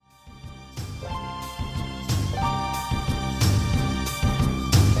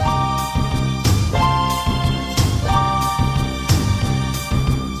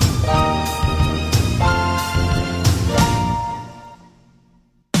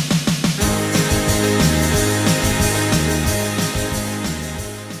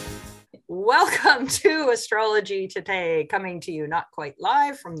Welcome to Astrology Today, coming to you not quite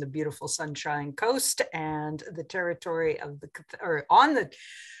live from the beautiful Sunshine Coast and the territory of the, or on the,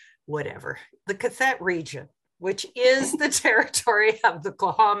 whatever, the Cathet region, which is the territory of the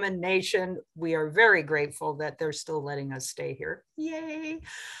Tla'amin Nation. We are very grateful that they're still letting us stay here. Yay.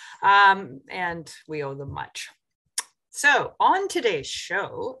 And we owe them much. So on today's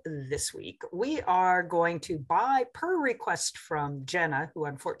show this week, we are going to, per request from Jenna, who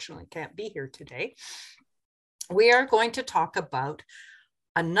unfortunately can't be here today, we are going to talk about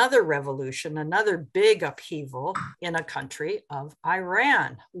another revolution, another big upheaval in a country of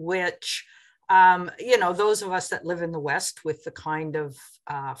Iran, which, those of us that live in the West with the kind of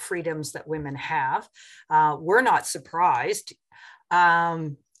freedoms that women have, we're not surprised.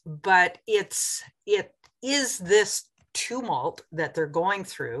 But it is this tumult that they're going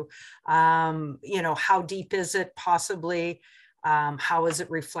through. How deep is it possibly? How is it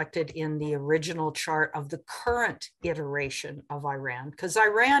reflected in the original chart of the current iteration of Iran? Because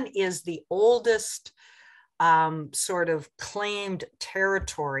Iran is the oldest sort of claimed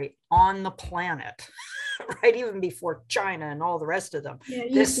territory on the planet, right? Even before China and all the rest of them. Yeah,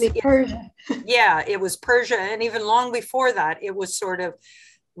 it used to be Persia. Yeah, it was Persia. And even long before that, it was sort of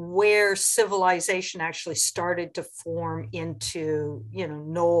where civilization actually started to form into,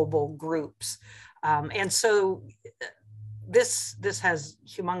 knowable groups. And so this has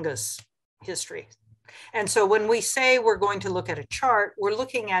humongous history. And so when we say we're going to look at a chart, we're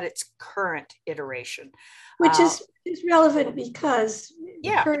looking at its current iteration. Which is relevant because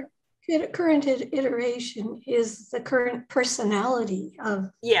yeah. current iteration is the current personality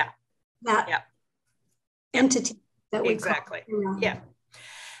of that entity that we exactly. call Yeah.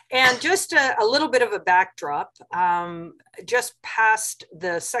 And just a little bit of a backdrop, just past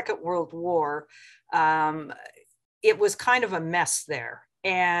the Second World War, it was kind of a mess there.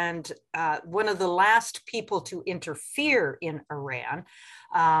 And one of the last people to interfere in Iran,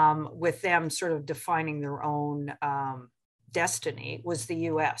 with them sort of defining their own destiny, was the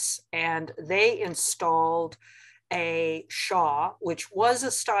US. And they installed a Shah, which was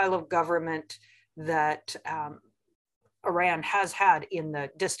a style of government that Iran has had in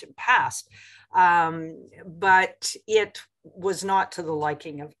the distant past, but it was not to the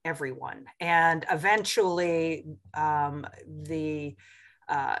liking of everyone. And eventually the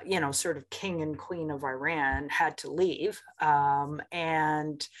sort of king and queen of Iran had to leave.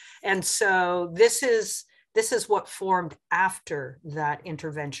 And so this is what formed after that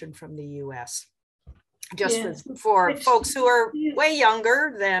intervention from the US. Just for folks who are way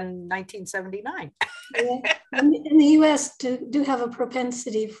younger than 1979. And the US do have a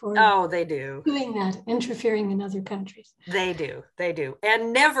propensity for they do doing that, interfering in other countries. They do,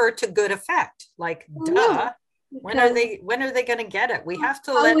 and never to good effect. Like, duh. When are they going to get it? We have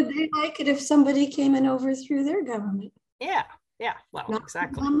to how would they like it if somebody came and overthrew their government? Yeah. Well,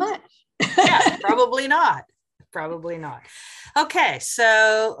 exactly. Not much. Yeah, probably not. Probably not. Okay,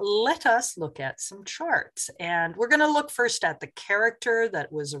 so let us look at some charts. And we're going to look first at the character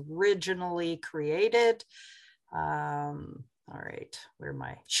that was originally created. All right, where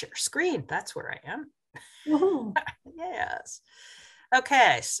my share screen? That's where I am. Mm-hmm. Yes.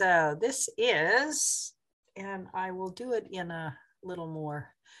 Okay, so this is, and I will do it in a little more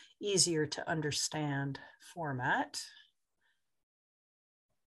easier to understand format.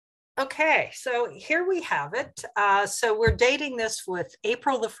 Okay, so here we have it. So we're dating this with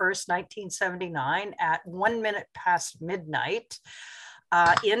April the 1st, 1979 at 1 minute past midnight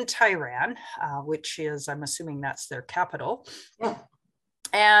in Tehran, which is, I'm assuming that's their capital. Yeah.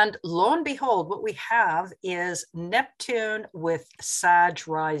 And lo and behold, what we have is Neptune with Sag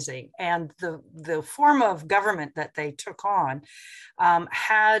rising. And the form of government that they took on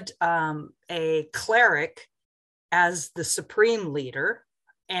had a cleric as the supreme leader.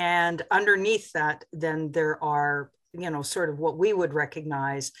 And underneath that, then there are, sort of what we would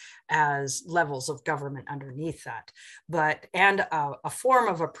recognize as levels of government underneath that, and a form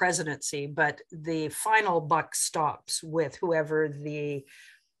of a presidency, but the final buck stops with whoever the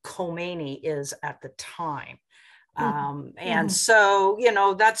Khomeini is at the time. And so,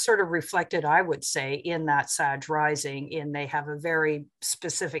 that's sort of reflected, I would say, in that Sag rising, in they have a very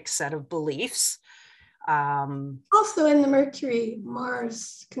specific set of beliefs. Also in the Mercury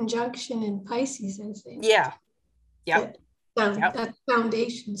Mars conjunction in Pisces, I think. Yeah. That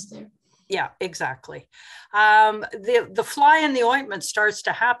foundations there. Yeah, exactly. The fly in the ointment starts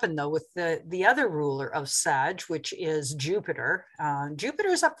to happen, though, with the other ruler of Sag, which is Jupiter.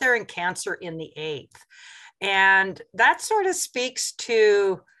 Jupiter's up there in Cancer in the 8th. And that sort of speaks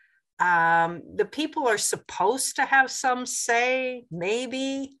to the people are supposed to have some say,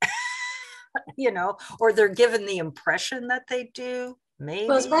 maybe. you know, or they're given the impression that they do, maybe.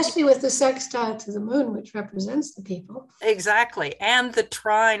 Well, especially with the sextile to the moon, which represents the people. Exactly. And the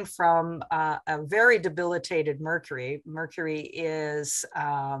trine from a very debilitated Mercury. Mercury is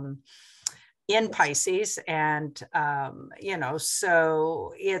in Pisces, and you know,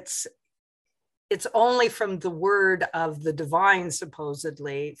 so it's only from the word of the divine,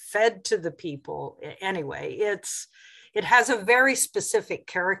 supposedly fed to the people. Anyway, it has a very specific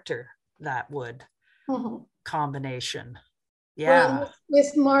character, that wood combination. Yeah. Well,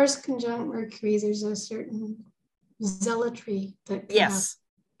 with Mars conjunct Mercury, there's a certain zealotry that can yes,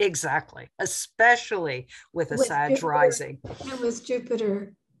 exactly. Especially with a Sag Jupiter, rising. and with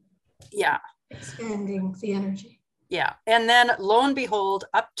Jupiter, yeah, expanding the energy. Yeah. And then lo and behold,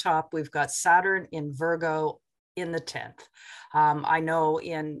 up top, we've got Saturn in Virgo in the 10th. I know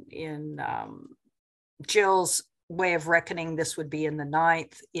in Jill's way of reckoning, this would be in the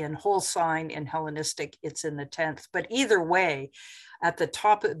 9th. In whole sign, in Hellenistic, it's in the 10th. But either way, at the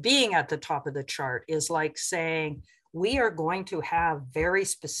top, being at the top of the chart is like saying, we are going to have very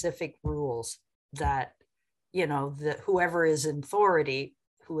specific rules that, you know, that whoever is in authority,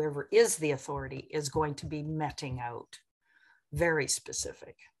 whoever is the authority, is going to be meting out. Very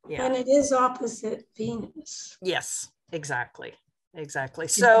specific. Yeah. And it is opposite Venus. Yes, exactly.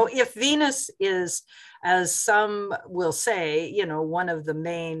 So if Venus is, as some will say, you know, one of the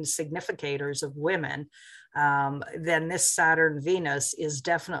main significators of women, then this Saturn Venus is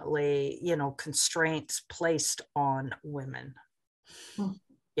definitely, you know, constraints placed on women.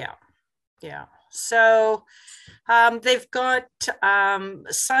 Yeah. So they've got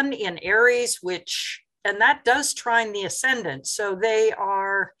Sun in Aries, which, and that does trine the ascendant. So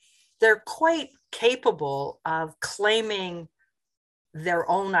they're quite capable of claiming their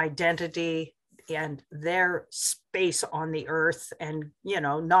own identity and their space on the earth, and, you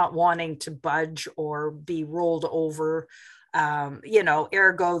know, not wanting to budge or be rolled over. You know,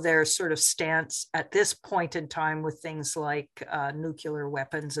 ergo their sort of stance at this point in time with things like nuclear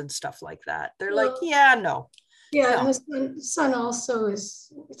weapons and stuff like that. They're like, yeah, no. Yeah, no. And the sun also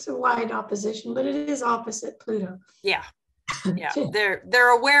it's a wide opposition, but it is opposite Pluto. Yeah.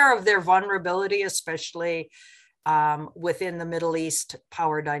 They're aware of their vulnerability, especially within the Middle East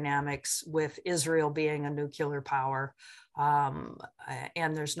power dynamics, with Israel being a nuclear power,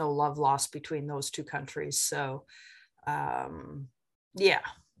 and there's no love lost between those two countries. So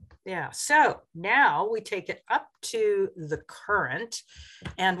so now we take it up to the current,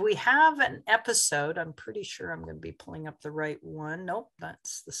 and we have an episode. I'm pretty sure I'm going to be pulling up the right one. Nope,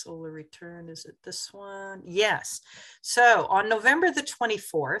 that's the solar return. Is it this one? Yes. So on November the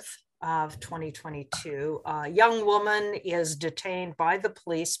 24th of 2022, a young woman is detained by the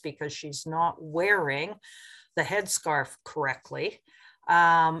police because she's not wearing the headscarf correctly,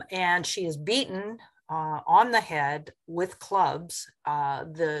 and she is beaten on the head with clubs.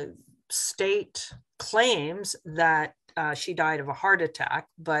 The state claims that she died of a heart attack,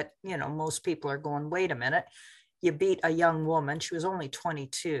 but, you know, most people are going, wait a minute, you beat a young woman, she was only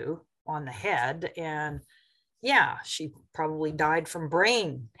 22, on the head, and yeah, she probably died from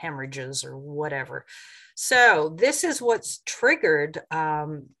brain hemorrhages or whatever. So this is what's triggered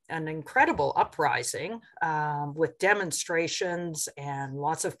an incredible uprising with demonstrations and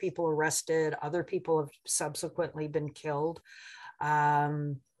lots of people arrested. Other people have subsequently been killed.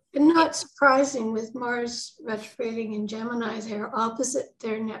 And not surprising, with Mars retrograding in Gemini, they're opposite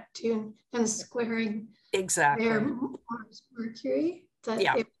their Neptune and squaring their Mars Mercury.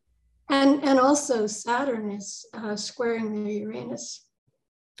 And also Saturn is squaring their Uranus.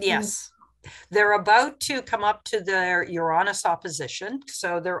 Yes. They're about to come up to their Uranus opposition.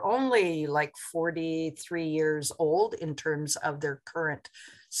 So they're only like 43 years old in terms of their current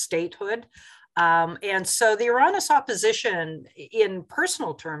statehood. And so the Uranus opposition, in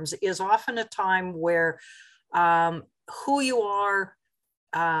personal terms, is often a time where who you are,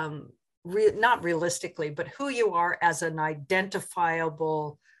 not realistically, but who you are as an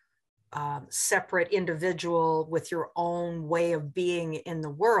identifiable separate individual with your own way of being in the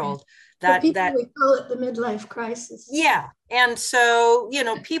world. We call it the midlife crisis. Yeah. And so, you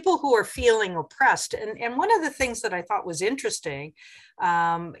know, people who are feeling oppressed. And one of the things that I thought was interesting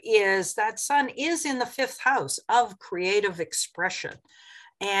is that Sun is in the 5th house of creative expression.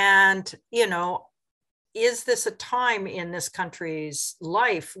 And, you know, is this a time in this country's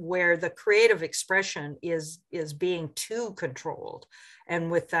life where the creative expression is being too controlled? And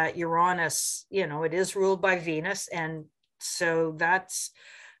with that Uranus, you know, it is ruled by Venus. And so that's,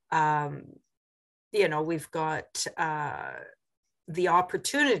 you know, we've got the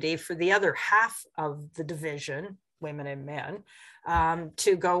opportunity for the other half of the division women and men,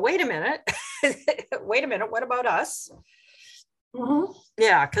 to go, wait a minute, wait a minute, what about us? Mm-hmm.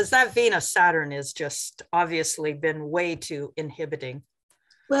 Yeah, because that Venus-Saturn is just obviously been way too inhibiting.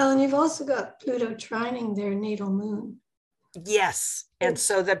 Well, and you've also got Pluto trining their natal moon. Yes. And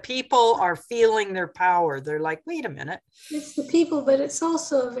so the people are feeling their power. They're like, wait a minute. It's the people, but it's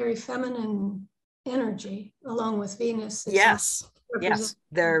also a very feminine energy along with Venus. Yes. Yes.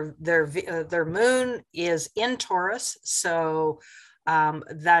 Their moon is in Taurus. So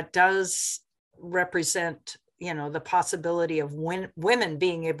that does represent, you know, the possibility of women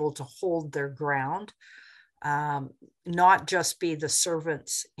being able to hold their ground, not just be the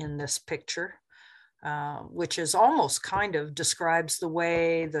servants in this picture. Which is almost kind of describes the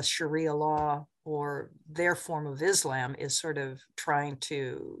way the Sharia law or their form of Islam is sort of trying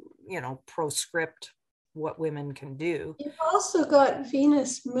to, you know, proscript what women can do. You've also got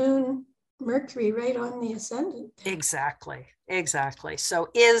Venus, Moon, Mercury right on the ascendant. Exactly. Exactly. So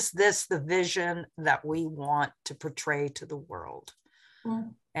is this the vision that we want to portray to the world?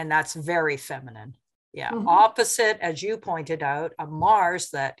 Mm. And that's very feminine. Yeah. Mm-hmm. Opposite, as you pointed out, a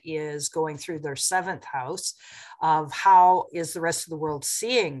Mars that is going through their 7th house of how is the rest of the world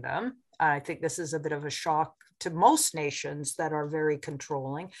seeing them. I think this is a bit of a shock to most nations that are very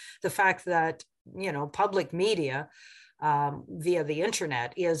controlling. The fact that, you know, public media via the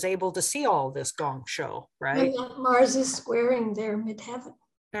internet is able to see all this gong show, right? And Mars is squaring their midheaven.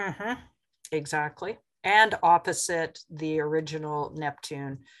 Mm-hmm. Exactly. And opposite the original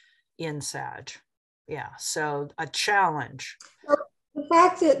Neptune in Sag. Yeah, so a challenge. The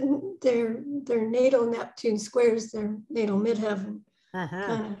fact that their natal Neptune squares their natal midheaven,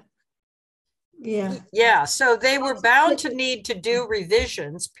 kind of, yeah. Yeah, so they were bound to need to do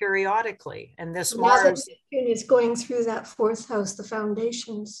revisions periodically, and this Mars is going through that 4th house, the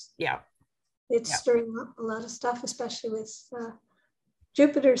foundations. Yeah, it's stirring up a lot of stuff, especially with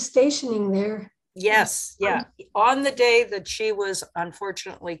Jupiter stationing there. Yes, yeah. On the day that she was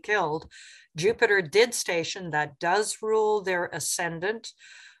unfortunately killed, Jupiter did station. That does rule their ascendant.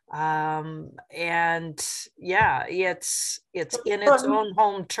 And yeah, it's in its own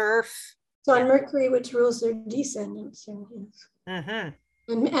home turf. So on Mercury, which rules their descendants. Mm-hmm.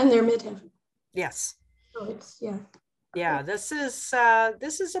 And their midheaven. Yes. So it's, yeah, this is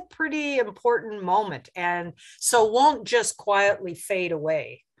a pretty important moment, and so won't just quietly fade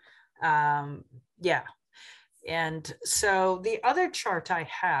away. Yeah. And so the other chart I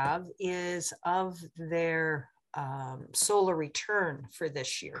have is of their solar return for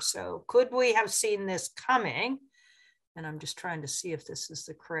this year. So could we have seen this coming? And I'm just trying to see if this is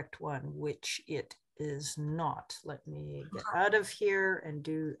the correct one, which it is not. Let me get out of here and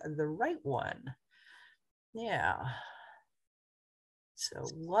do the right one. Yeah. So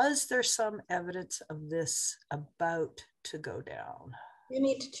was there some evidence of this about to go down? You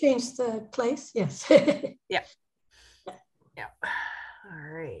need to change the place. Yes. Yeah. Yeah.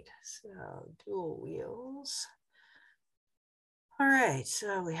 All right. So dual wheels. All right.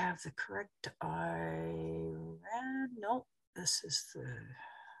 So we have the correct Iran. Nope. This is, there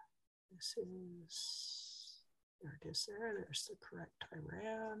it is there. There's the correct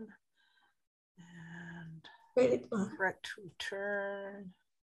Iran. And correct return.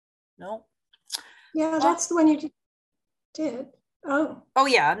 Nope. Yeah, that's the one you just did. Oh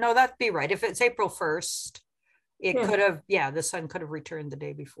yeah, no, that'd be right. If it's April 1st, it could have, the sun could have returned the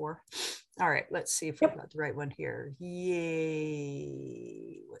day before. All right, let's see if we got the right one here. Yay.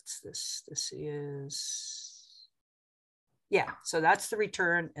 What's this? This is, so that's the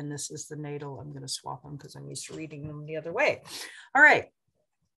return, and this is the natal. I'm going to swap them because I'm used to reading them the other way. All right.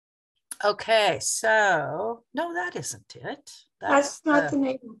 Okay, so no, that isn't it. That's not the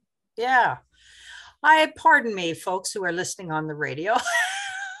natal. Yeah. Pardon me, folks who are listening on the radio.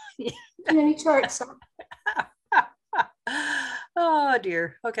 Any charts? Oh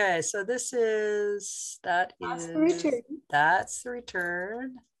dear. Okay, so that's the return. That's the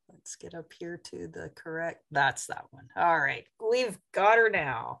return. Let's get up here to the correct. That's that one. All right, we've got her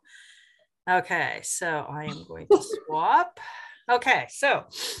now. Okay, so I am going to swap. Okay, so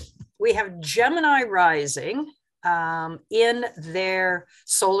we have Gemini rising in their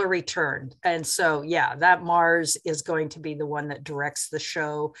solar return. And so, that Mars is going to be the one that directs the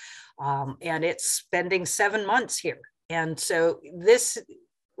show. And it's spending 7 months here. And so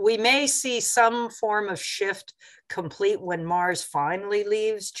we may see some form of shift complete when Mars finally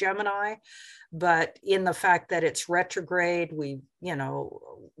leaves Gemini. But in the fact that it's retrograde, we've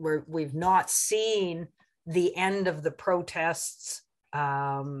not seen the end of the protests.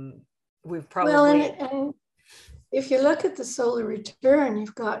 We've probably... if you look at the solar return,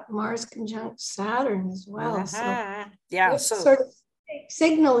 you've got Mars conjunct Saturn as well. So yeah, it's sort of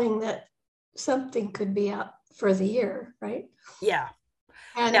signaling that something could be up for the year, right? Yeah.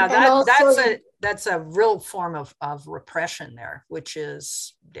 And, yeah, and that's a real form of repression there, which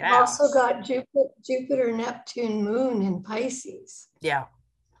is, yeah. You've also got Jupiter, Neptune, Moon in Pisces. Yeah.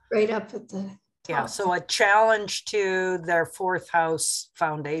 Right up at the top. Yeah, so a challenge to their fourth house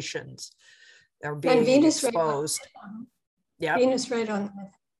foundations. They're being Venus exposed. Yeah. Venus right on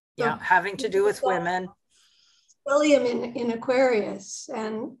that. Yeah, so having to do with women. Stellium in Aquarius,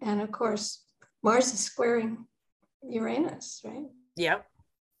 and of course Mars is squaring Uranus, right? Yeah.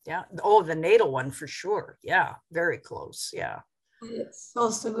 Yeah. Oh, the natal one for sure. Yeah, very close. Yeah. It's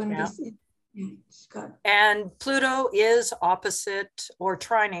also going to be. And Pluto is opposite or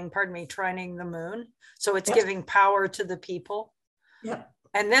trining the moon. So it's giving power to the people. Yeah.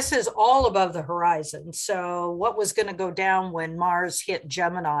 And this is all above the horizon. So what was going to go down when Mars hit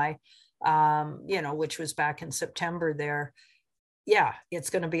Gemini, which was back in September there. Yeah,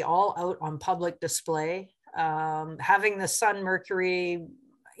 it's going to be all out on public display. Having the Sun, Mercury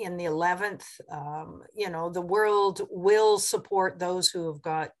in the 11th, the world will support those who have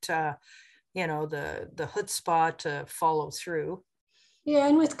got, the chutzpah to follow through. Yeah,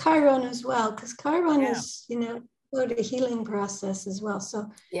 and with Chiron as well, because Chiron is, about a healing process as well.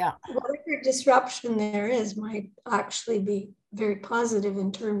 So whatever disruption there is might actually be very positive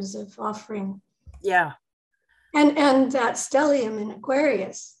in terms of offering. Yeah. And that stellium in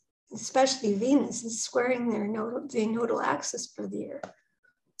Aquarius, especially Venus, is squaring the nodal axis for the year.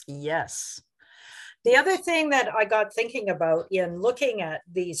 Yes. The other thing that I got thinking about in looking at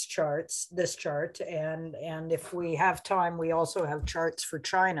this chart, and if we have time, we also have charts for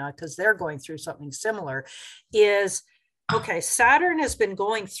China because they're going through something similar, is, okay, Saturn has been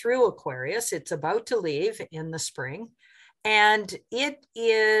going through Aquarius. It's about to leave in the spring, and it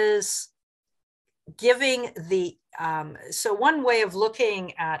is giving the, so one way of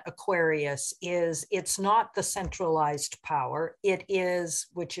looking at Aquarius is it's not the centralized power. It is,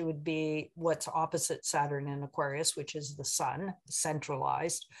 which it would be what's opposite Saturn in Aquarius, which is the sun,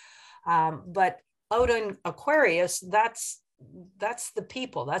 centralized. But out in Aquarius, that's the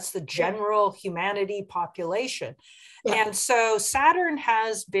people, that's the general humanity population. Yeah. And so Saturn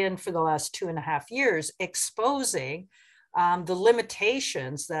has been, for the last 2.5 years, exposing the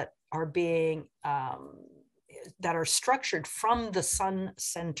limitations that are being that are structured from the sun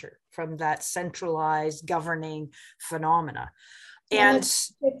center, from that centralized governing phenomena. And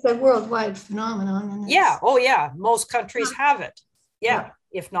it's a worldwide phenomenon. Most countries have it. Yeah,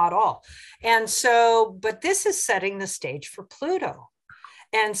 if not all. And so, but this is setting the stage for Pluto.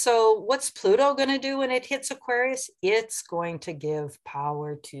 And so what's Pluto going to do when it hits Aquarius? It's going to give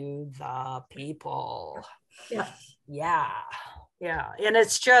power to the people. Yeah. And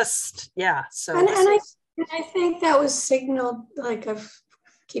it's just, so. And I think that was signaled, like I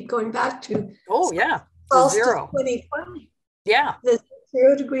keep going back to. Oh, yeah. Zero. 2020. Yeah. The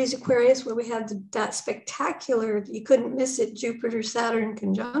 0 degrees Aquarius, where we had that spectacular, you couldn't miss it, Jupiter-Saturn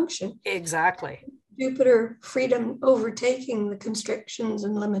conjunction. Exactly. Jupiter freedom overtaking the constrictions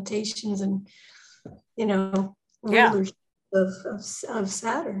and limitations and, rulers of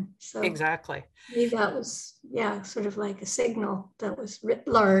Saturn. So exactly. Maybe that was, sort of like a signal that was writ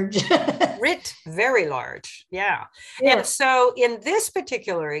large. Writ very large. Yeah. And so in this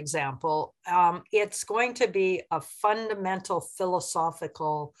particular example, it's going to be a fundamental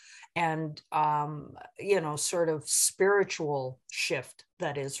philosophical and, sort of spiritual shift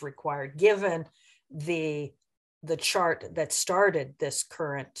that is required, given the chart that started this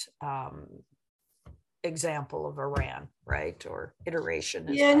current example of Iran, right? Or iteration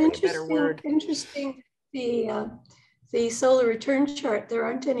is probably a better word. Interesting. The solar return chart, there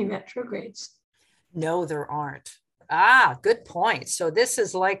aren't any retrogrades. No, there aren't. Good point. So this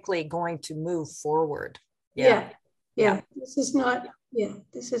is likely going to move forward. Yeah. This is not.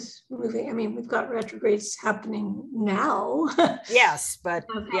 This is moving. I mean, we've got retrogrades happening now. Yes, but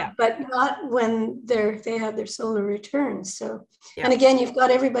but not when they have their solar returns. So, and again, you've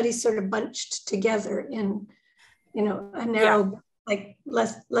got everybody sort of bunched together in, a narrow, like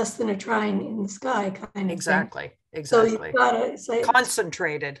less than a trine in the sky kind of exactly. thing. Exactly. So you've got it's like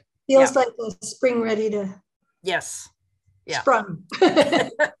concentrated. Feels like a spring ready to. Yes. Yeah. Sprung.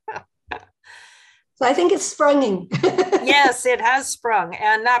 So I think it's sprunging. Yes, it has sprung.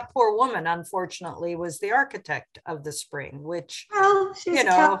 And that poor woman, unfortunately, was the architect of the spring, which, she's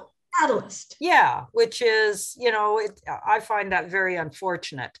a catalyst. Yeah, which is, I find that very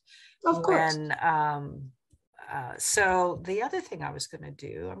unfortunate. Of course. When, So the other thing I was going to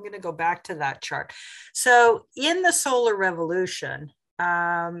do, I'm going to go back to that chart. So in the solar revolution,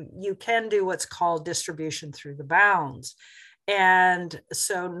 you can do what's called distribution through the bounds. And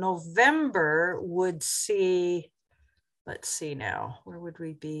so November would see, let's see now, where would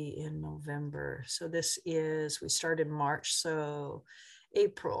we be in November? So this is, we started March, so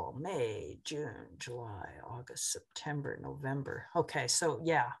April, May, June, July, August, September, November. Okay, so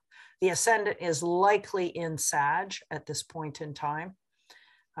yeah, the ascendant is likely in Sag at this point in time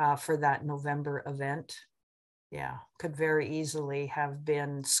for that November event. Yeah, could very easily have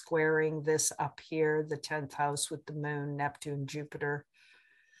been squaring this up here, the 10th house with the moon, Neptune, Jupiter.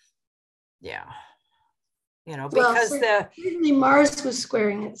 Yeah. You know, because certainly Mars was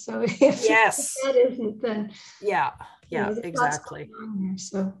squaring it. So if yes, that isn't, then yeah, exactly. There,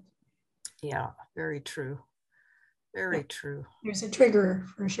 so yeah, very true. Very true. There's a trigger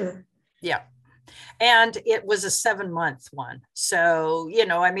for sure. Yeah. And it was a 7-month one. So, you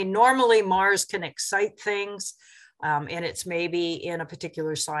know, I mean, normally Mars can excite things and it's maybe in a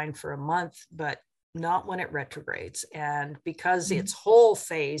particular sign for a month, but not when it retrogrades. And because its whole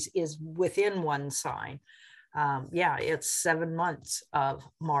phase is within one sign, yeah, it's 7 months of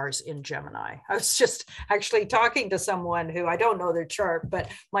Mars in Gemini. I was just actually talking to someone who, I don't know their chart, but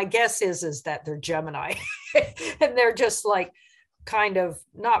my guess is that they're Gemini and they're just like, kind of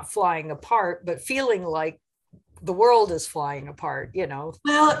not flying apart, but feeling like the world is flying apart, you know.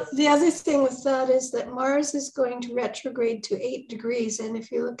 Well, the other thing with that is that Mars is going to retrograde to 8 degrees. And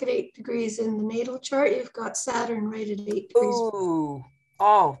if you look at 8 degrees in the natal chart, you've got Saturn right at 8 degrees. Ooh,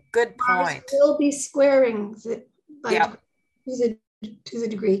 oh, good point. Mars will be squaring to the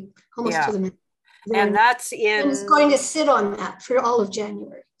degree, almost to the minute. And that's in... And it's going to sit on that for all of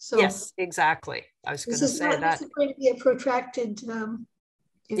January. So yes, exactly. I was going to say that. This is going to be a protracted event.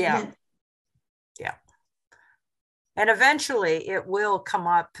 Yeah. And eventually it will come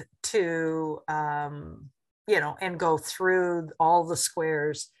up to, you know, and go through all the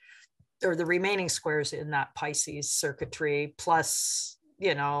squares or the remaining squares in that Pisces circuitry, plus,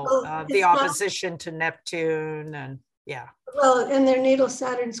 you know, the opposition to Neptune and yeah. Well, and their natal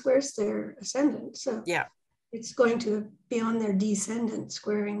Saturn squares their ascendant. So yeah. It's going to be on their descendant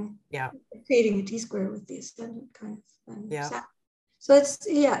squaring, creating a T-square with the ascendant kind of. Yeah. So it's,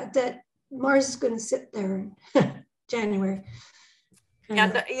 that Mars is going to sit there in January.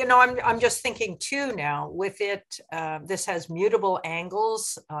 And, you know, I'm just thinking too now with it, this has mutable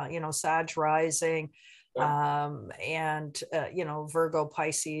angles, you know, Sag rising and, you know, Virgo,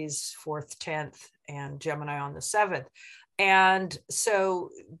 Pisces, 4th, 10th, and Gemini on the 7th. And so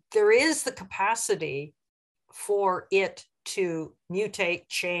there is the capacity for it to mutate,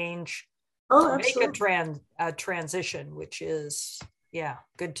 change, to make a transition, which is,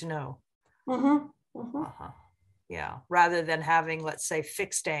 good to know. Yeah, rather than having, let's say,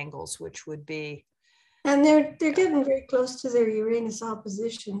 fixed angles, which would be. And they're getting very close to their Uranus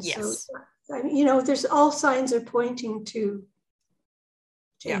opposition. Yes. So, I mean, you know, there's all signs are pointing to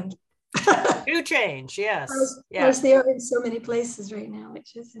change. To change, yes. As they are in so many places right now,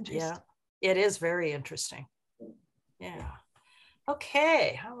 which is interesting. Yeah, it is very interesting. Yeah.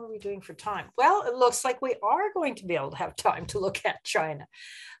 Okay, how are we doing for time? Well, it looks like we are going to be able to have time to look at China.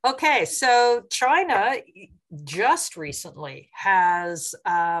 Okay, so China just recently has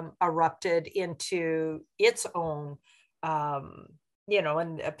erupted into its own, you know,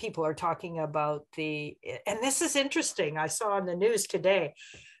 and people are talking about and this is interesting, I saw on the news today.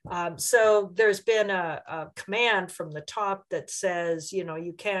 So there's been a command from the top that says, you know,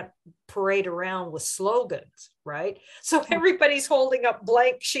 you can't parade around with slogans, right? So everybody's holding up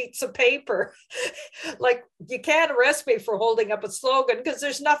blank sheets of paper. Like, you can't arrest me for holding up a slogan because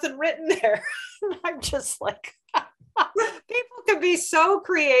there's nothing written there. I'm just like, people can be so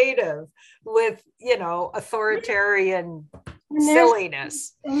creative with, you know, authoritarian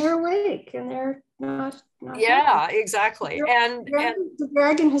silliness. And they're awake and they're not exactly. And the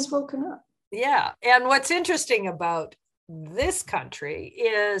dragon has woken up. Yeah. And what's interesting about this country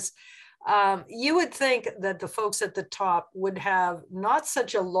is you would think that the folks at the top would have not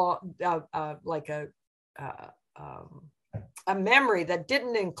such a like a memory that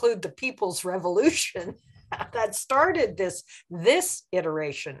didn't include the People's Revolution that started this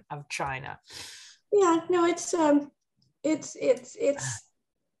iteration of China. Yeah, no, it's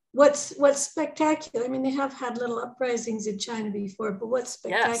what's spectacular. I mean, they have had little uprisings in China before, but what's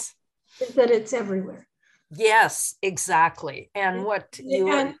spectacular is that it's everywhere. Yes, exactly. And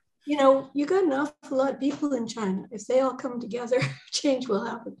you know, you got an awful lot of people in China. If they all come together, change will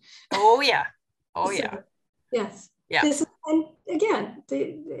happen. Oh yeah. Oh so, yeah. Yes. Yeah. And again,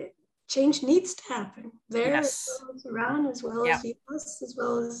 change needs to happen there, yes, as well as Iran, as well yeah, as US, as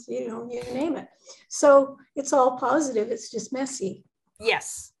well as, you name it. So it's all positive. It's just messy.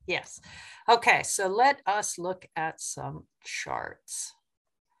 yes, yes. Okay, so let us look at some charts.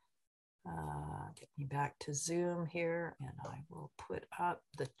 Get me back to Zoom here, and I will put up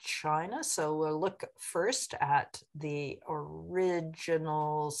the China. So we'll look first at the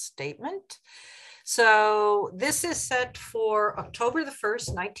original statement. So this is set for October the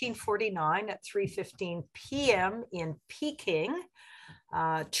 1st, 1949 at 3:15 p.m. in Peking,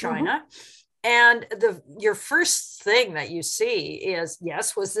 China. And your first thing that you see is,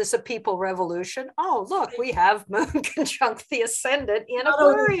 yes, was this a people revolution? Oh, look, we have Moon conjunct the ascendant in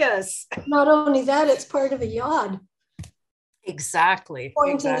Aquarius. Not only that, it's part of a yod. Exactly.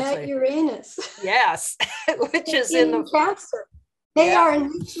 Pointing at Uranus. Yes, which is in the Cancer. They are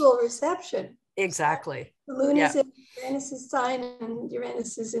in mutual reception. Exactly. The moon is in Uranus's sign and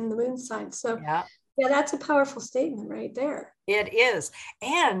Uranus is in the moon's sign. So yeah, that's a powerful statement right there. It is.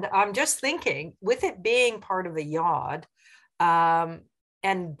 And I'm just thinking, with it being part of a yod, and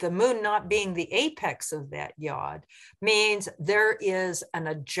the moon not being the apex of that yod, means there is an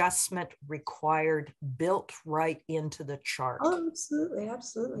adjustment required built right into the chart. Oh, absolutely,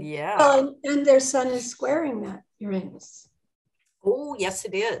 absolutely. Yeah. Well, and their sun is squaring that Uranus. Oh, yes,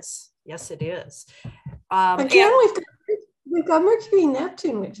 it is. Yes, it is. Again, we've got Mercury and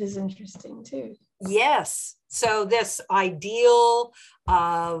Neptune, which is interesting too. Yes. So this ideal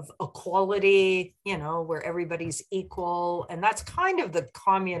of equality, where everybody's equal, and that's kind of the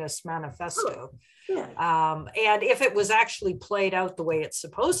Communist Manifesto. Yeah. And if it was actually played out the way it's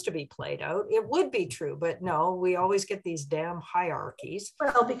supposed to be played out, it would be true. But no, we always get these damn hierarchies.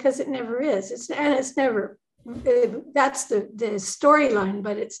 Well, because it never is. It's never. That's the storyline,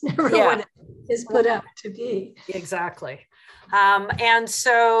 but it's never what it is put out to be. Exactly. And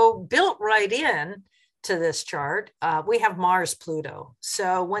so built right in to this chart, we have Mars Pluto.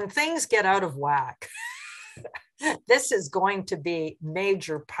 So when things get out of whack, this is going to be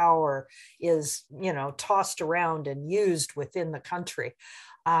major power is, tossed around and used within the country.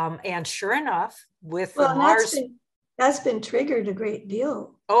 And sure enough, with Mars... That's been triggered a great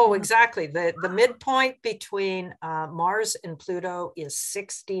deal. Oh, exactly. The midpoint between Mars and Pluto is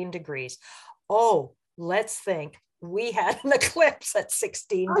 16 degrees. Oh, let's think. We had an eclipse at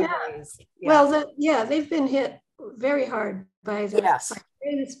 16 degrees. Yeah. Well, they've been hit very hard by Uranus,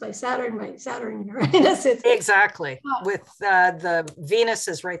 by Saturn, Uranus. Exactly. With the Venus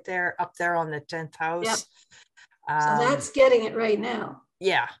is right there, up there on the 10th house. Yep. So that's getting it right now.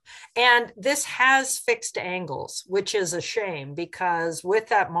 Yeah. And this has fixed angles, which is a shame because with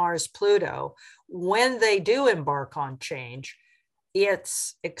that Mars Pluto, when they do embark on change,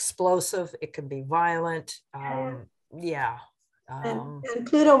 it's explosive. It can be violent. And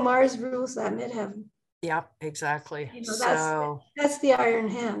Pluto Mars rules that midheaven. Yeah, exactly. That's the iron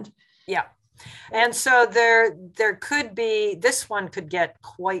hand. Yeah. And so there could be, this one could get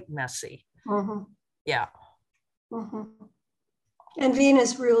quite messy. Mm-hmm. Yeah. Mm-hmm. And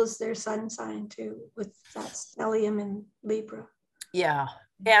Venus rules their sun sign too, with that stellium in Libra. Yeah.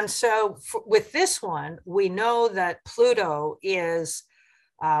 And so with this one, we know that Pluto is,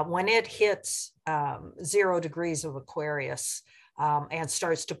 when it hits 0 degrees of Aquarius and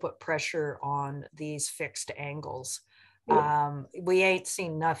starts to put pressure on these fixed angles, we ain't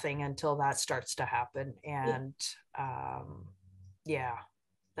seen nothing until that starts to happen. And I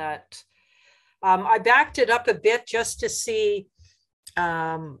backed it up a bit just to see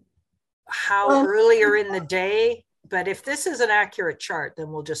how earlier in the day, but if this is an accurate chart,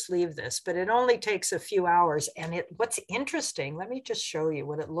 then we'll just leave this, but it only takes a few hours. And what's interesting, let me just show you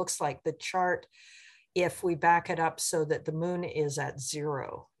what it looks like. The chart, if we back it up so that the moon is at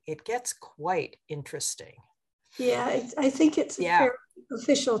 0, it gets quite interesting. Yeah, I think it's a fairly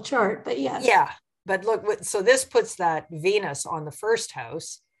official chart, but yes. Yeah, but look, so this puts that Venus on the 1st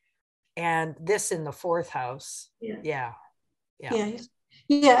house and this in the 4th house. Yeah. But I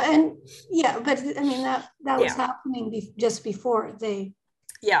mean that was happening just before they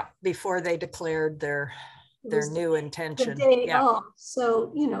declared their new intention.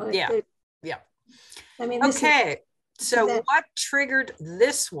 So I mean, so what triggered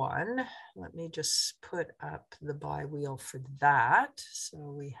this one? Let me just put up the bi-wheel for that. So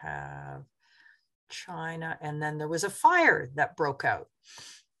we have China, and then there was a fire that broke out.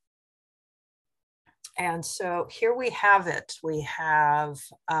 And so here we have it. We have,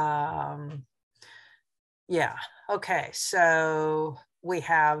 so we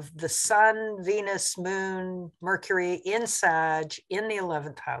have the Sun, Venus, Moon, Mercury in Sag in the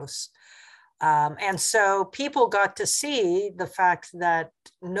 11th house. And so people got to see the fact that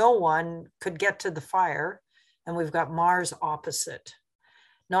no one could get to the fire, and we've got Mars opposite,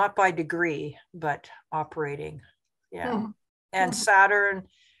 not by degree, but operating. Yeah. Mm-hmm. And Saturn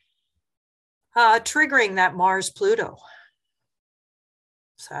triggering that Mars Pluto.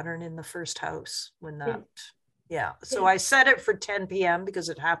 Saturn in the first house when that, yeah. So I set it for 10 p.m. because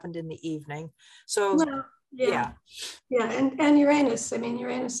it happened in the evening. So well, yeah. And Uranus, I mean,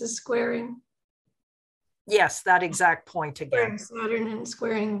 Uranus is squaring. Yes, that exact point again. Squaring Saturn and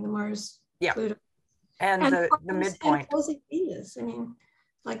squaring the Mars Pluto. And the midpoint. And Venus. I mean,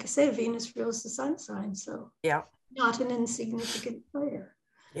 like I said, Venus rules the sun sign, so not an insignificant player.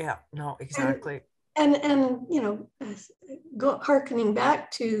 Yeah, no, exactly. And you know, hearkening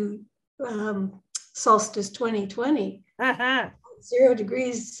back to solstice 2020, 0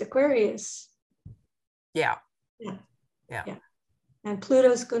 degrees Aquarius. Yeah. And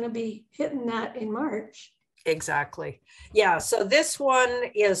Pluto's going to be hitting that in March. Exactly. Yeah. So this one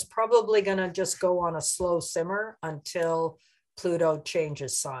is probably going to just go on a slow simmer until Pluto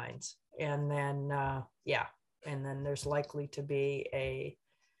changes signs. And then, and then there's likely to be a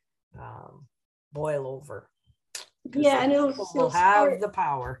boil over. Yeah, and it'll have the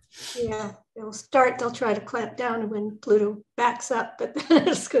power. Yeah, it'll start. They'll try to clamp down when Pluto backs up, but then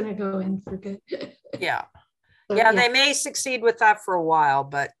it's going to go in for good. Yeah. So, they may succeed with that for a while,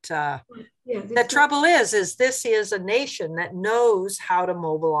 but the trouble is this is a nation that knows how to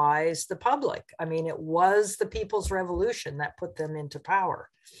mobilize the public. I mean, it was the People's Revolution that put them into power.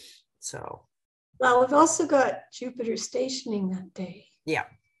 So, well, we've also got Jupiter stationing that day. Yeah,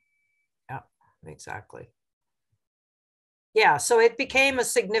 exactly. Yeah, so it became a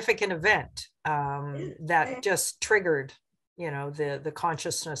significant event that just triggered, the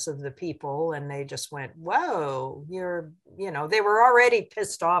consciousness of the people, and they just went, whoa, they were already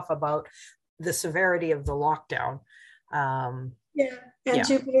pissed off about the severity of the lockdown.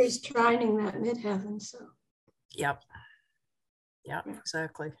 Jupiter's trining that midheaven, so. Yeah,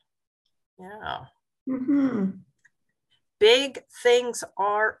 exactly. Yeah. Mm-hmm. Big things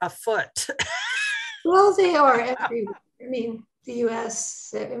are afoot. Well, they are everywhere. I mean, the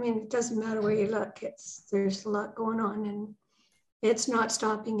U.S., I mean, it doesn't matter where you look, there's a lot going on, and it's not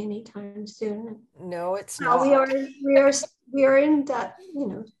stopping anytime soon. No, it's not. We are in that,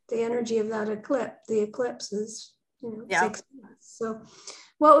 the energy of that eclipse. The eclipse is, 6 months. So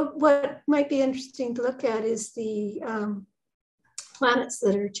what might be interesting to look at is the planets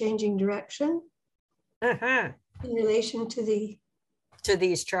that are changing direction in relation to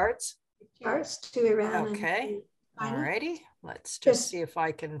these charts to Iran. Okay. All righty. Let's just see if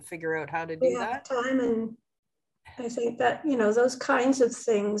I can figure out how to do that. Time, and I think that, those kinds of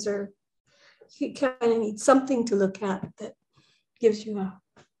things you kind of need something to look at that gives you a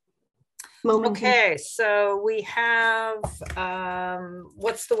moment. Okay, so we have,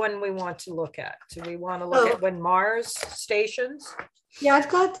 what's the one we want to look at? Do we want to look at when Mars stations? Yeah, I've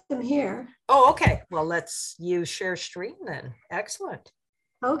got them here. Oh, okay. Well, let's use share screen then. Excellent.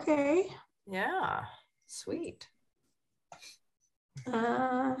 Okay. Yeah, sweet. You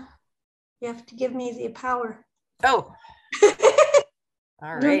have to give me the power. Oh.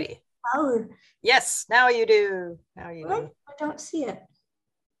 All righty. Power. Yes, now you do. Now you do. I don't see it.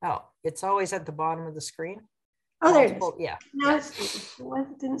 Oh, it's always at the bottom of the screen. Oh, there it is. Yeah. No,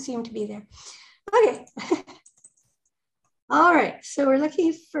 it didn't seem to be there. Okay. All right. So we're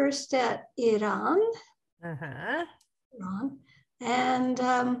looking first at Iran. Iran. And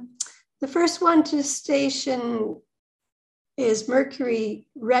the first one to station is Mercury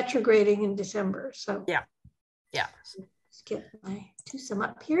retrograding in December. So yeah. Let's get my twosome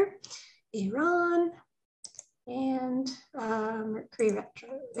up here. Iran and Mercury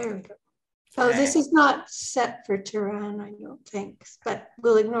retro. There we go. So this is not set for Tehran, I don't think, but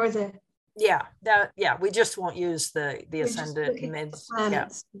we'll ignore the. We just won't use the ascendant mids.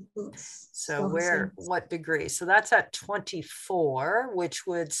 So what degree? So that's at 24, which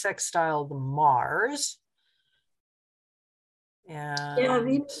would sextile the Mars. And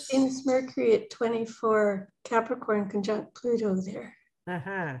Venus Mercury at 24, Capricorn conjunct Pluto there.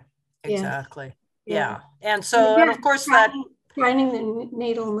 Exactly. Yeah. And so, and of course that trining the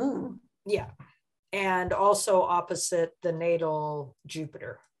natal moon. Yeah. And also opposite the natal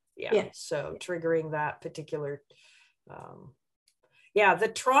Jupiter. Yeah. So triggering that particular,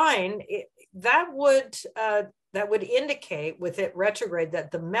 the trine, that would indicate with it retrograde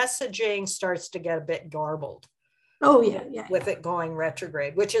that the messaging starts to get a bit garbled. Oh, yeah. With it going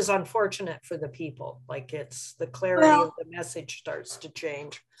retrograde, which is unfortunate for the people. Like it's the clarity of the message starts to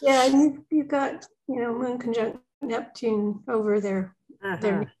change. Yeah, and you've got, moon conjunct Neptune over their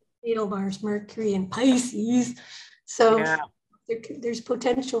natal Mars, Mercury, and Pisces. So there's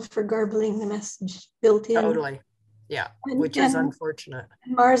potential for garbling the message built in. Totally. Yeah, which is unfortunate.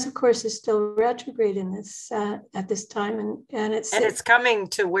 Mars, of course, is still retrograde in this at this time, and it's coming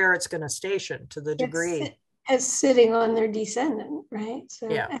to where it's going to station to the degree. It's sitting on their descendant, right? So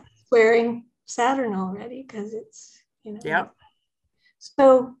squaring Saturn already because it's Yeah.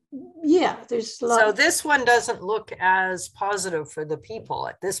 So yeah, there's a lot. So this one doesn't look as positive for the people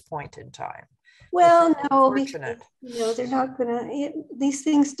at this point in time. Well, no, because they're not gonna. These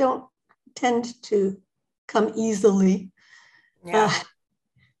things don't tend to come easily. Yeah.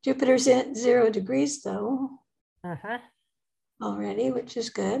 Jupiter's in 0 degrees though already, which is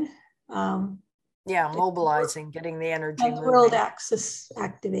good. Mobilizing, getting the energy moving. World axis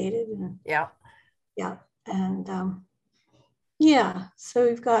activated. And, yeah. And so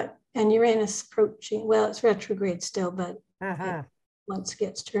we've got, and Uranus approaching, well, it's retrograde still, but once it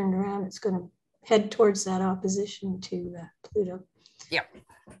gets turned around, it's going to head towards that opposition to Pluto. Yeah.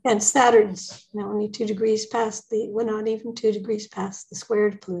 And Saturn's only 2 degrees past not even 2 degrees past the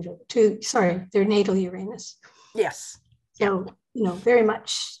squared Pluto, their natal Uranus. Yes. So, very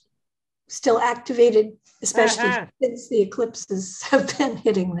much still activated, especially since the eclipses have been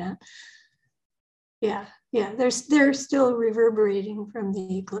hitting that. Yeah. They're still reverberating from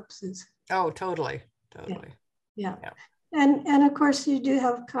the eclipses. Oh, totally. Yeah. And of course, you do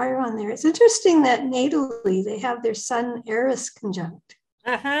have Chiron there. It's interesting that natally they have their Sun Eris conjunct.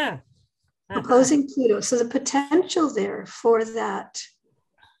 Opposing Pluto. So the potential there for that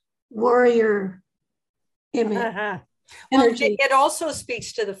warrior image. Well, it also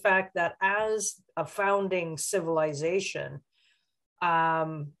speaks to the fact that as a founding civilization,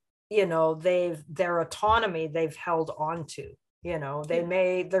 their autonomy they've held on to.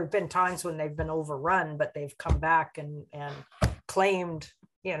 There have been times when they've been overrun, but they've come back and claimed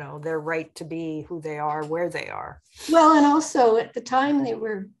their right to be who they are, where they are. Well, and also at the time they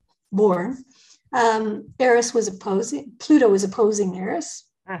were born, Eris was opposing, Pluto was opposing Eris.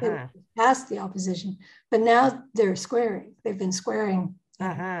 It passed the opposition, but now they're squaring. They've been squaring,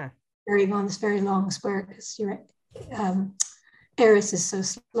 carrying on this very long square because Eris is so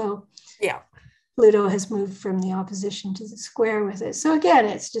slow. Yeah. Pluto has moved from the opposition to the square with it. So again,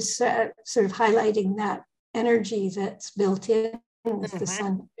 it's just sort of highlighting that energy that's built in with the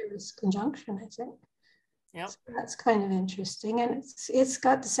Sun Eris conjunction, I think. Yeah. So that's kind of interesting. And it's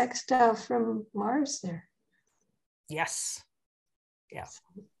got the sextile from Mars there. Yes. Yeah.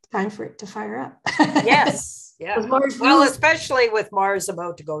 Time for it to fire up. Yes. Yeah. Well, especially with Mars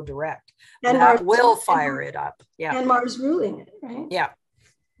about to go direct. And that will fire it up. Yeah. And Mars ruling it, right? Yeah.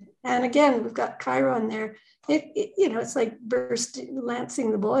 And again, we've got Chiron there. It's like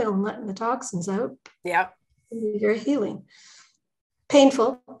lancing the boil and letting the toxins out. Yeah. Very healing.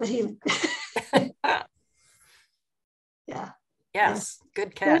 Painful, but healing. Yeah. Yes.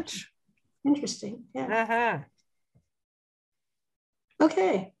 Good catch. Interesting. Yeah.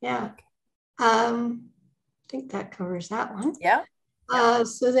 Okay. Yeah. I think that covers that one. Yeah.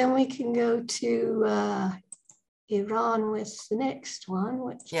 So then we can go to Iran with the next one,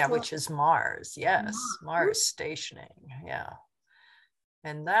 which is Mars. Yes, Mars stationing. Yeah.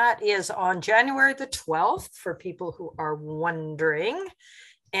 And that is on January the 12th for people who are wondering.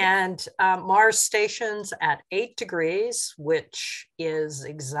 And Mars stations at 8 degrees, which is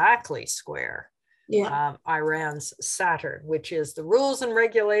exactly square Iran's Saturn, which is the rules and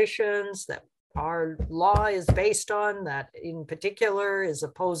regulations that our law is based on, that in particular is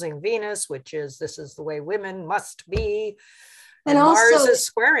opposing Venus, which is this is the way women must be. And also, Mars is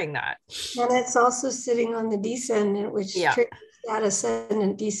squaring that. And it's also sitting on the descendant, which triggers that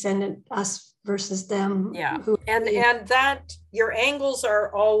ascendant, descendant, us versus them. Yeah. And that your angles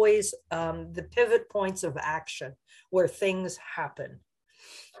are always the pivot points of action where things happen.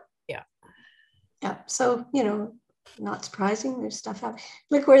 Yeah. Yeah. So, not surprising. There's stuff happening.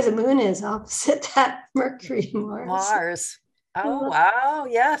 Look where the moon is opposite that Mercury Mars. Oh, wow.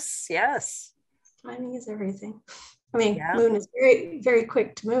 Yes. Timing is everything. I mean, moon is very, very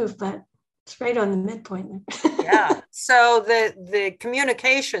quick to move, but it's right on the midpoint there. Yeah. So the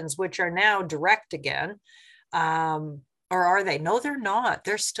communications, which are now direct again, or are they? No, they're not.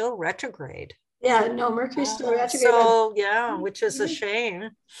 They're still retrograde. Yeah. No, Mercury's still retrograde. So yeah, which is a shame.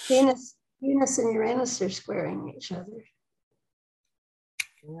 Venus and Uranus are squaring each other.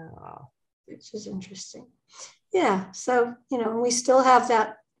 Yeah. Which is interesting. Yeah. So, we still have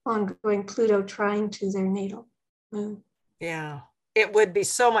that ongoing Pluto trine to their natal moon. Yeah. It would be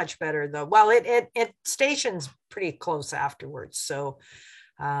so much better though. Well, it stations pretty close afterwards. So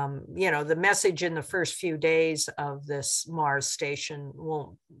The message in the first few days of this Mars station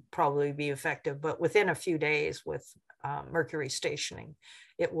won't probably be effective, but within a few days with Mercury stationing,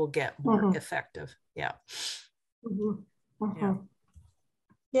 it will get more effective. Yeah.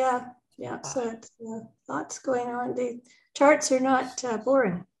 Yeah. So it's lots going on. The charts are not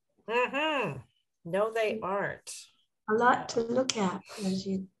boring. No, they aren't. A lot to look at as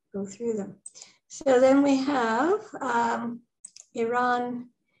you go through them. So then we have Iran,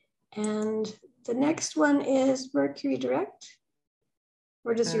 and the next one is Mercury direct.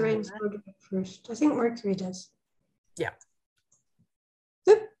 Or does Uranus go direct first? I think Mercury does. Yeah.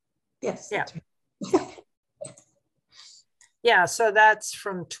 Oop. Yes. Yeah. Yeah. So that's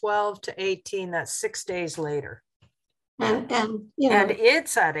from 12 to 18. That's 6 days later. And and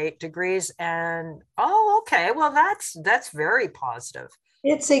it's at 8 degrees. And okay. Well, that's very positive.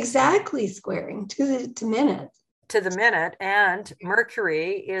 It's exactly squaring to the minute. To the minute. And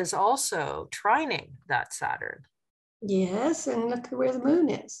Mercury is also trining that Saturn. Yes, and look at where the moon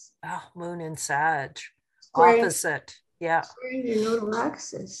is. Oh, moon in Sag. Opposite. Yeah. Squaring your nodal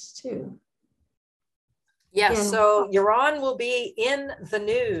axis too. Yes, yeah, so Uran will be in the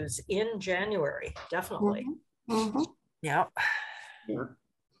news in January, definitely. Yeah. Yeah,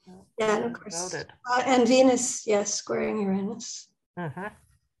 and of course. And Venus, yes, squaring Uranus.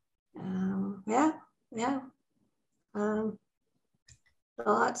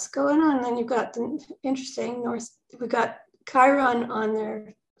 Lots going on. Then you've got the interesting north. We've got Chiron on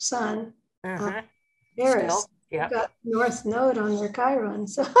their sun. Eris. Yeah. We've got North Node on their Chiron.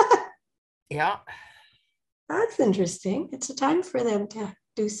 So yeah. That's interesting. It's a time for them to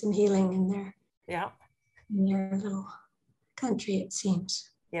do some healing in their little country, it seems.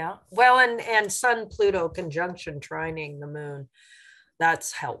 Yeah. Well, and Sun Pluto conjunction trining the moon.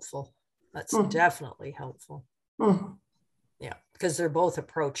 That's helpful. That's definitely helpful. Yeah, because they're both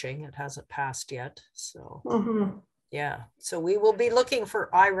approaching. It hasn't passed yet. So yeah. So we will be looking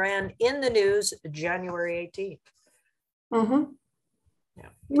for Iran in the news January 18th. Yeah.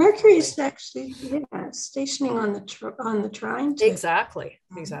 Mercury is actually stationing on the trine too. Exactly.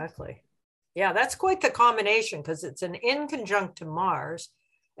 Yeah, that's quite the combination because it's an in conjunct to Mars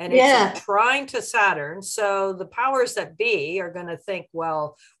and it's a trine to Saturn. So the powers that be are going to think,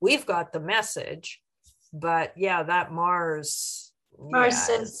 well, we've got the message, but that Mars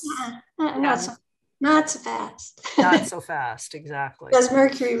says not so fast. Not so fast, exactly. Because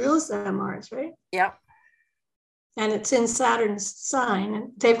Mercury rules that Mars, right? Yep. And it's in Saturn's sign,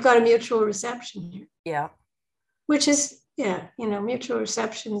 and they've got a mutual reception here. Yeah. Which is, mutual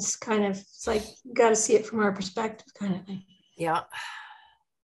reception is kind of, it's like, you got to see it from our perspective kind of thing. Yeah.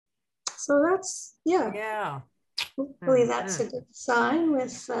 So that's, Yeah. Hopefully that's a good sign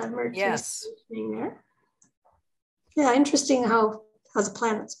with Mercury being there. Yeah, interesting how the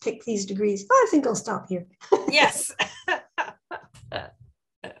planets pick these degrees. I think I'll stop here. Yes.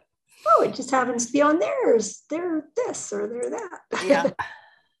 It just happens to be on theirs. They're this or they're that. Yeah.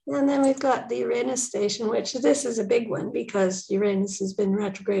 And then we've got the Uranus station, which this is a big one because Uranus has been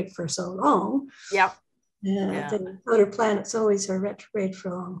retrograde for so long. Yep. The outer planets always are retrograde for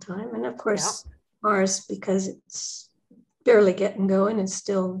a long time. And of course, Mars, because it's barely getting going, is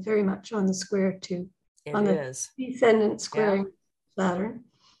still very much on the square to the descendant squaring Saturn.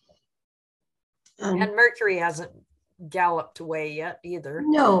 And Mercury hasn't galloped away yet either.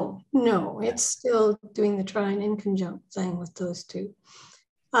 No, it's still doing the trine in conjunct thing with those two.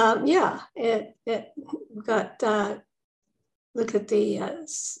 It got look at the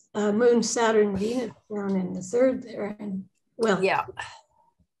Moon, Saturn, Venus down in the third there, and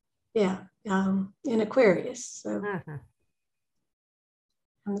in Aquarius. So,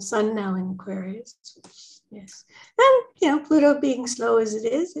 and the Sun now in Aquarius. Yes, and Pluto being slow as it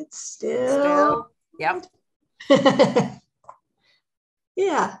is, it's still.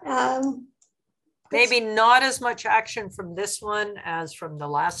 Maybe not as much action from this one as from the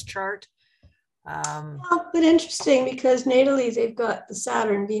last chart. But interesting because natally they've got the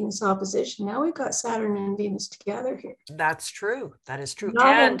Saturn-Venus opposition. Now we've got Saturn and Venus together here. That's true. That is true.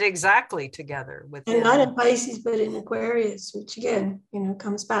 And exactly together. And not in Pisces, but in Aquarius, which again,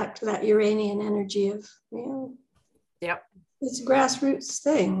 comes back to that Uranian energy of, it's a grassroots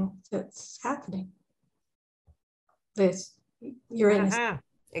thing that's happening. This Uranus.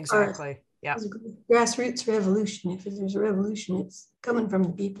 Exactly. Yeah. Grassroots revolution. If there's a revolution, it's coming from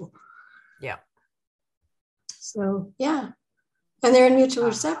the people. Yeah. So, and they're in mutual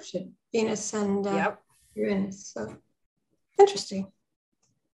reception, Venus and Uranus. So, interesting.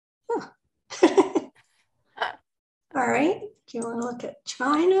 All right. do you want to look at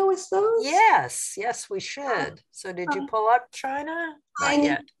China with those? Yes, we should. So did you pull up China? Not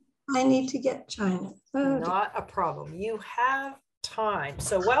yet. I need to get China. Not a problem. You have time.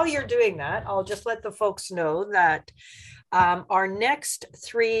 So while you're doing that, I'll just let the folks know that our next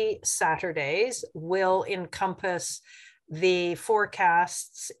 3 Saturdays will encompass the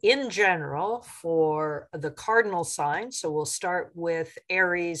forecasts in general for the cardinal signs. So we'll start with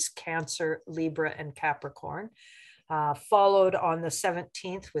Aries, Cancer, Libra, and Capricorn. Followed on the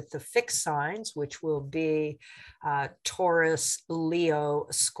 17th with the fixed signs, which will be Taurus, Leo,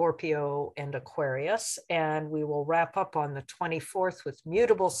 Scorpio, and Aquarius. And we will wrap up on the 24th with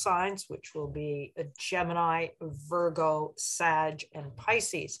mutable signs, which will be Gemini, Virgo, Sag, and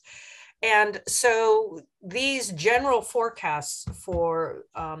Pisces. And so these general forecasts for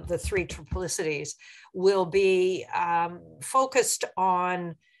the 3 triplicities will be focused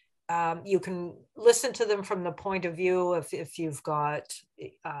on you can listen to them from the point of view of if you've got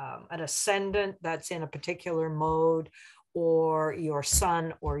an ascendant that's in a particular mode, or your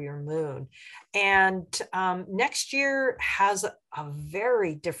sun or your moon. And next year has a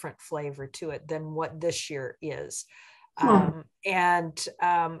very different flavor to it than what this year is.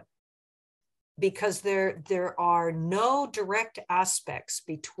 Because there are no direct aspects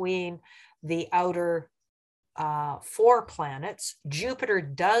between the outer 4 planets. Jupiter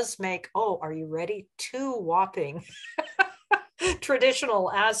does make, are you ready? 2 whopping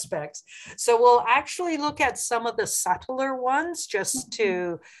traditional aspects. So we'll actually look at some of the subtler ones just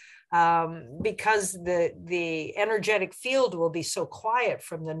to, because the energetic field will be so quiet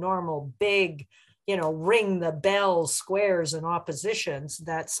from the normal big, ring the bell squares and oppositions,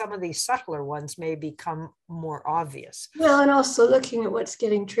 that some of these subtler ones may become more obvious. Well, and also looking at what's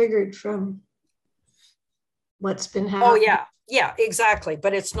getting triggered from what's been happening. Oh, yeah, exactly.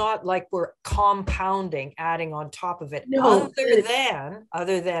 But it's not like we're compounding, adding on top of it. No,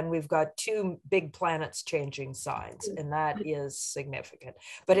 other than we've got 2 big planets changing signs, and that is significant.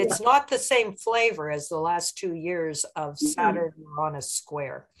 But it's not the same flavor as the last 2 years of Saturn Uranus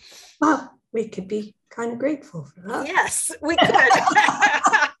square. Well, we could be kind of grateful for that. Yes, we could.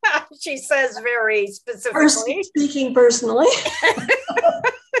 She says very specifically. Speaking personally.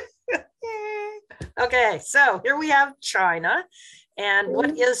 Okay, so here we have China. And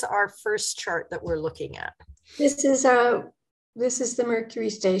what is our first chart that we're looking at? This is the Mercury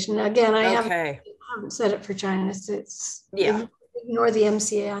station. Again, I haven't set it for China. It's ignore the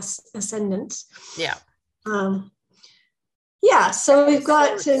MCS ascendants. Yeah. So we've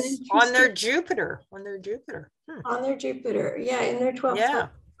got on their Jupiter. On their Jupiter. In their 12th house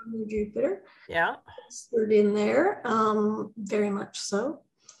on their Jupiter. Yeah. Third in there. Very much so.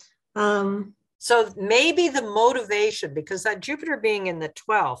 So maybe the motivation, because that Jupiter being in the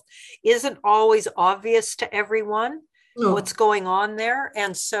 12th isn't always obvious to everyone what's going on there.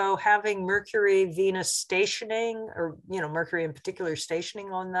 And so having Mercury, Venus stationing, or, Mercury in particular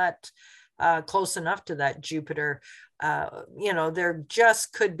stationing on that close enough to that Jupiter, there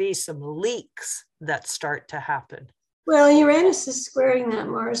just could be some leaks that start to happen. Well, Uranus is squaring that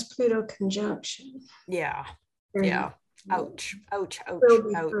Mars-Pluto conjunction. Yeah. Ouch.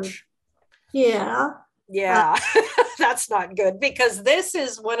 Yeah. That's not good, because this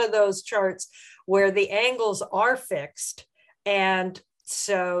is one of those charts where the angles are fixed. And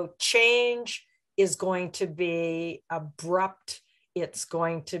so change is going to be abrupt. It's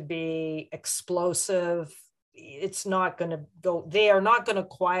going to be explosive. It's not going to go, they are not going to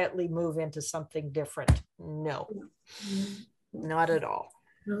quietly move into something different. No, not at all.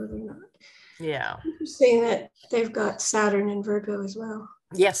 No, they're not. Yeah. Interesting that they've got Saturn in Virgo as well.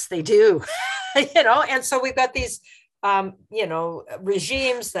 Yes, they do. And so we've got these,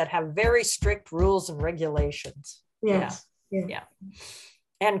 regimes that have very strict rules and regulations. Yes. Yeah.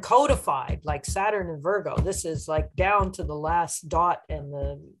 And codified, like Saturn and Virgo. This is like down to the last dot and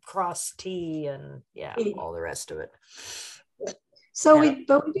the cross T and all the rest of it. So we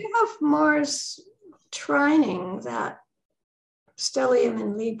do have Mars trining that stellium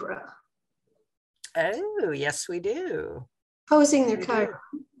in Libra. Oh, yes, we do. Opposing their Chiron.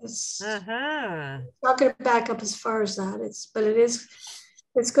 It's not going to back up as far as that. It's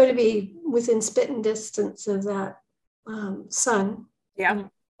going to be within spitting distance of that sun. Yeah.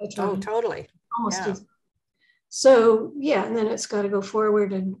 Oh, totally. Almost. So and then it's got to go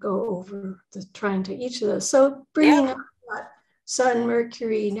forward and go over the trine to each of those. So bringing up that Sun,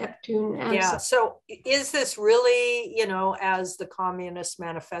 Mercury, Neptune, and So is this really, as the Communist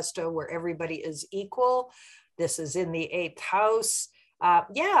Manifesto, where everybody is equal? This is in the 8th house.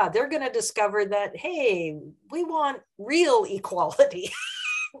 They're going to discover that, hey, we want real equality.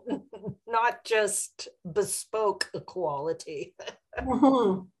 not just bespoke equality.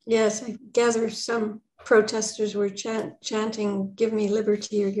 Yes, I gather some protesters were chanting, "Give me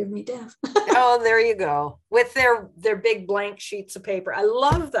liberty or give me death." Oh, there you go. With their big blank sheets of paper. I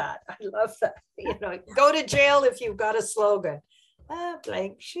love that. I love that. You know, go to jail if you've got a slogan.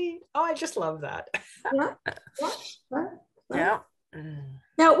 Blank sheet. Oh, I just love that. Yeah. Yeah.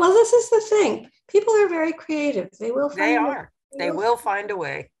 Now, well, this is the thing. People are very creative. They will find a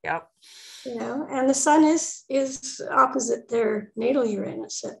way. Yep. You know, and the sun is opposite their natal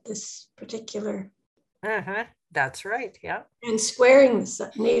Uranus at this particular. That's right. Yeah. And squaring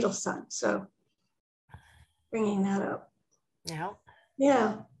the natal sun. So bringing that up. Yeah.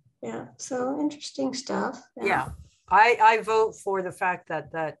 So interesting stuff. Yeah. I vote for the fact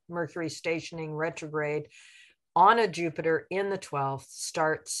that Mercury stationing retrograde on a Jupiter in the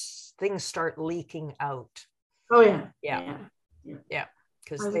 12th things start leaking out. Oh yeah. Yeah.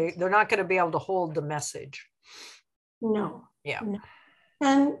 Because they're not going to be able to hold the message. No. Yeah. No.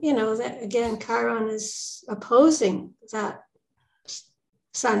 And you know that again, Chiron is opposing that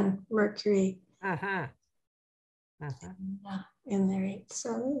Sun Mercury in their 8th.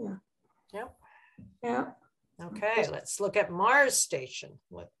 So yeah. Okay, let's look at Mars station.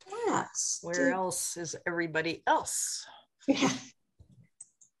 Where else is everybody else? Yeah.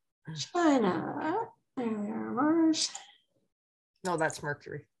 China. Mars. No, that's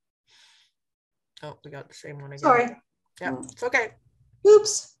Mercury. Oh, we got the same one again. Sorry. Yeah, it's okay.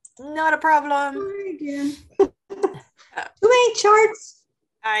 Oops. Not a problem. Sorry again. Too many charts.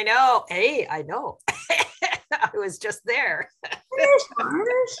 I know. Hey, I know. I was just there. There's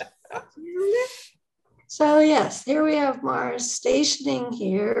Mars. So yes, here we have Mars stationing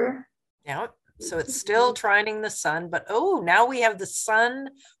here. Yeah. So it's still trining the sun, but now we have the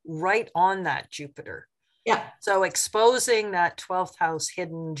sun right on that Jupiter. Yeah. So exposing that 12th house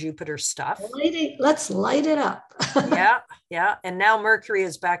hidden Jupiter stuff. Let's light it up. Yeah. And now Mercury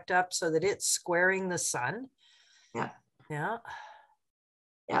is backed up so that it's squaring the sun. Yeah.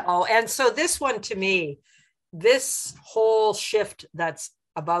 Oh, and so this one to me, this whole shift that's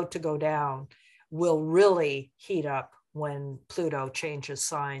about to go down will really heat up when Pluto changes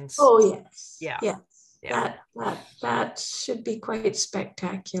signs. Oh, yes. Yeah. That should be quite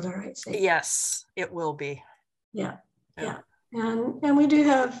spectacular, I think. Yes, it will be. Yeah. And we do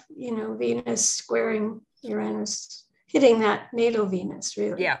have, you know, Venus squaring Uranus, hitting that natal Venus,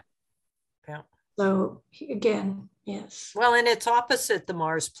 really. Yeah. So again, yes. Well, and it's opposite the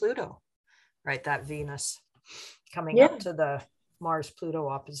Mars-Pluto, right? That Venus coming up to the Mars-Pluto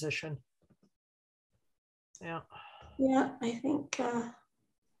opposition. Yeah, I think.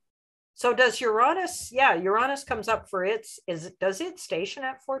 So does Uranus? Yeah, Uranus comes up for does it station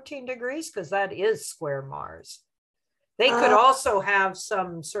at 14 degrees? Because that is square Mars. They could also have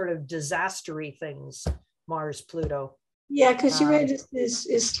some sort of disastery things, Mars, Pluto. Yeah, because Uranus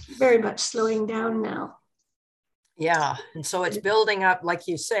is very much slowing down now. Yeah, and so it's building up, like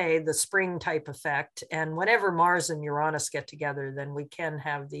you say, the spring type effect. And whenever Mars and Uranus get together, then we can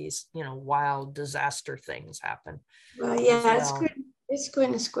have these, you know, wild disaster things happen. Well, yeah, it's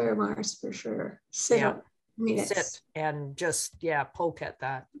going to square Mars for sure. Sit and just poke at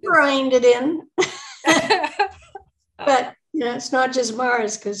that. Grind it in. But you know, it's not just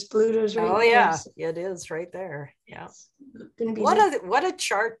Mars because Pluto's right there. Oh yeah, it is right there. Yeah. What a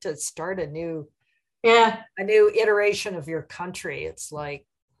chart to start a new iteration of your country. It's like,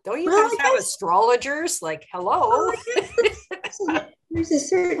 don't you guys have astrologers? Like, hello. There's a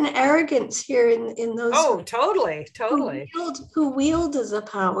certain arrogance here in those. Oh, totally. Who wield the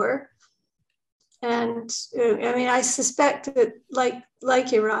power. And I mean, I suspect that,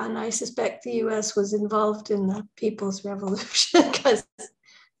 like Iran, I suspect the US was involved in the People's Revolution because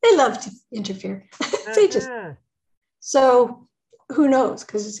they love to interfere. So who knows?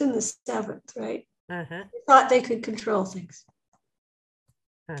 Because it's in the 7th, right? They thought they could control things.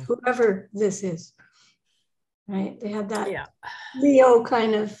 Whoever this is, right? They had that Leo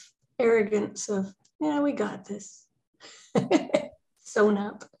kind of arrogance of, we got this. Sewn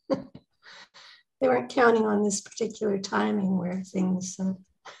up. They weren't counting on this particular timing where things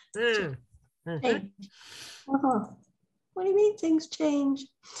change. What do you mean things change?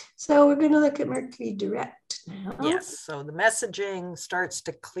 So we're going to look at Mercury direct now. Yes, so the messaging starts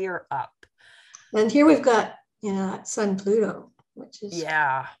to clear up. And here we've got, that Sun Pluto, which is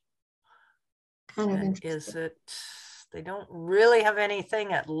kind of interesting. They don't really have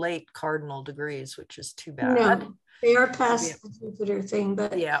anything at late cardinal degrees, which is too bad. No, they are past the Jupiter thing,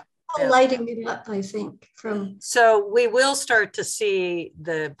 but lighting it up, I think. So we will start to see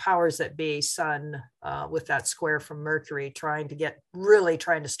the powers that be, Sun, with that square from Mercury, trying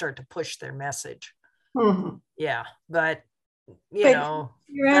to start to push their message. Mm-hmm. Yeah, but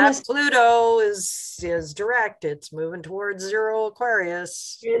that Pluto is direct. It's moving towards 0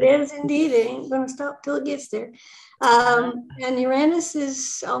 Aquarius. It is indeed. It ain't going to stop till it gets there. And Uranus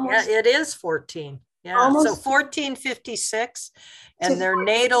is almost. Yeah, it is 14. Yeah, almost, so 1456, and their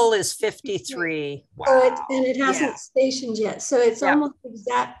natal is 53. Wow. So it hasn't stationed yet. So it's almost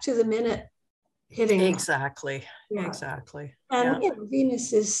exact to the minute hitting. Exactly. Yeah. Exactly. And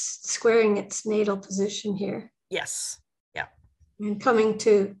Venus is squaring its natal position here. Yes. Yeah. And coming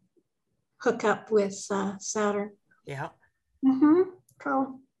to hook up with Saturn. Yeah. Mm-hmm.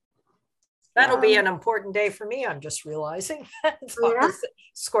 Cool. That'll be an important day for me. I'm just realizing.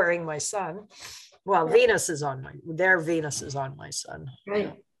 Squaring my sun. Well, Venus is on my sun. Right.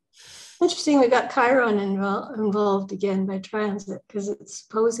 Yeah. Interesting. We got Chiron involved again by transit because it's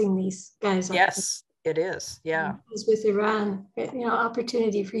opposing these guys. Yes, it is. Yeah. It's with Iran,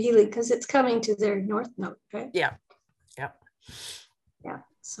 opportunity for healing because it's coming to their north node, right? Yeah. Yeah. Yeah.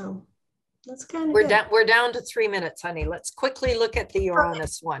 So that's kind of we're down to 3 minutes, honey. Let's quickly look at the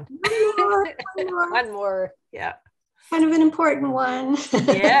Uranus one. One more. Yeah. Kind of an important one.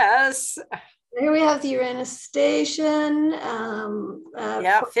 Yes. Here we have the Uranus station.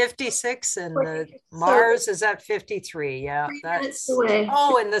 56, and the Mars is at 53. Yeah, that's away.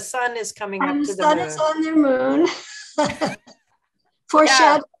 Oh, and the sun is coming up to the sun moon. Is on their moon.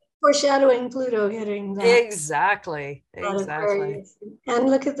 Foreshadowing Pluto hitting that. Exactly. And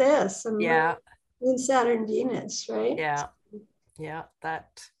look at this. Moon, Saturn, Venus, right? Yeah. Yeah,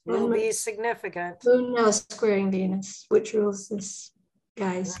 that will be significant. Moon now squaring Venus, which rules this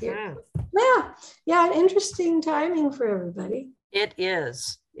guys here. Yeah, interesting timing for everybody. It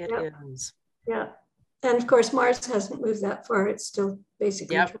is. It is. Yeah, and of course Mars hasn't moved that far. It's still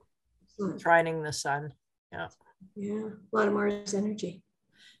basically trining the sun. Yeah, a lot of Mars energy.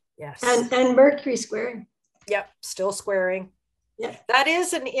 Yes, and Mercury squaring. Yep, still squaring. Yeah, that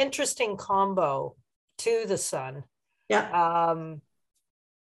is an interesting combo to the sun. Yeah.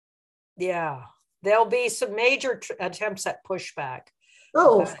 There'll be some major attempts at pushback.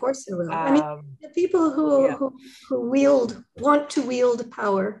 Oh, of course there will. The people who want to wield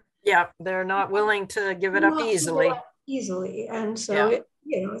power. Yeah, they're not willing to give it up easily. And so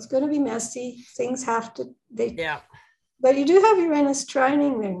it's going to be messy. Things have to. But you do have Uranus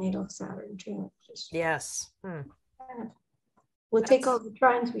trining their natal Saturn too. Yes. We'll take all the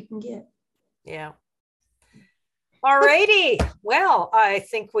trines we can get. Yeah. All righty. Well, I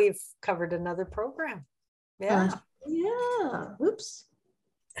think we've covered another program. Yeah. Oops.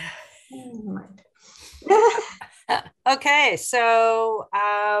 Okay, so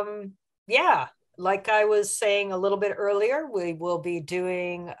like I was saying a little bit earlier, we will be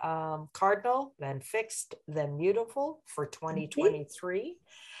doing cardinal, then fixed, then mutable for 2023.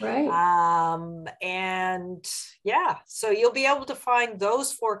 Right. And so you'll be able to find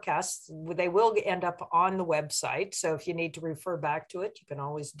those forecasts. They will end up on the website, so if you need to refer back to it, you can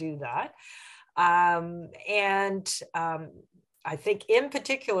always do that. I think in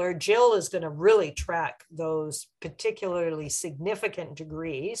particular, Jill is going to really track those particularly significant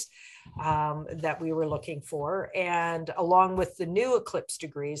degrees that we were looking for, and along with the new eclipse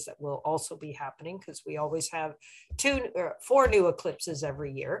degrees that will also be happening, because we always have 4 new eclipses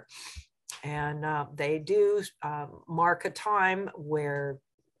every year, and they do mark a time where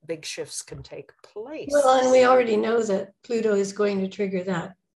big shifts can take place. Well, and we already know that Pluto is going to trigger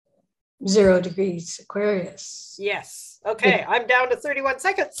that 0 degrees Aquarius. Yes. Okay, I'm down to 31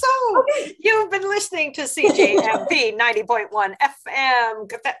 seconds. So you've been listening to CJMP 90.1 FM,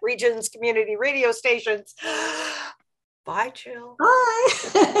 Cathette Region's community radio stations. Bye, Jill.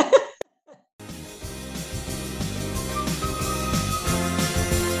 Bye.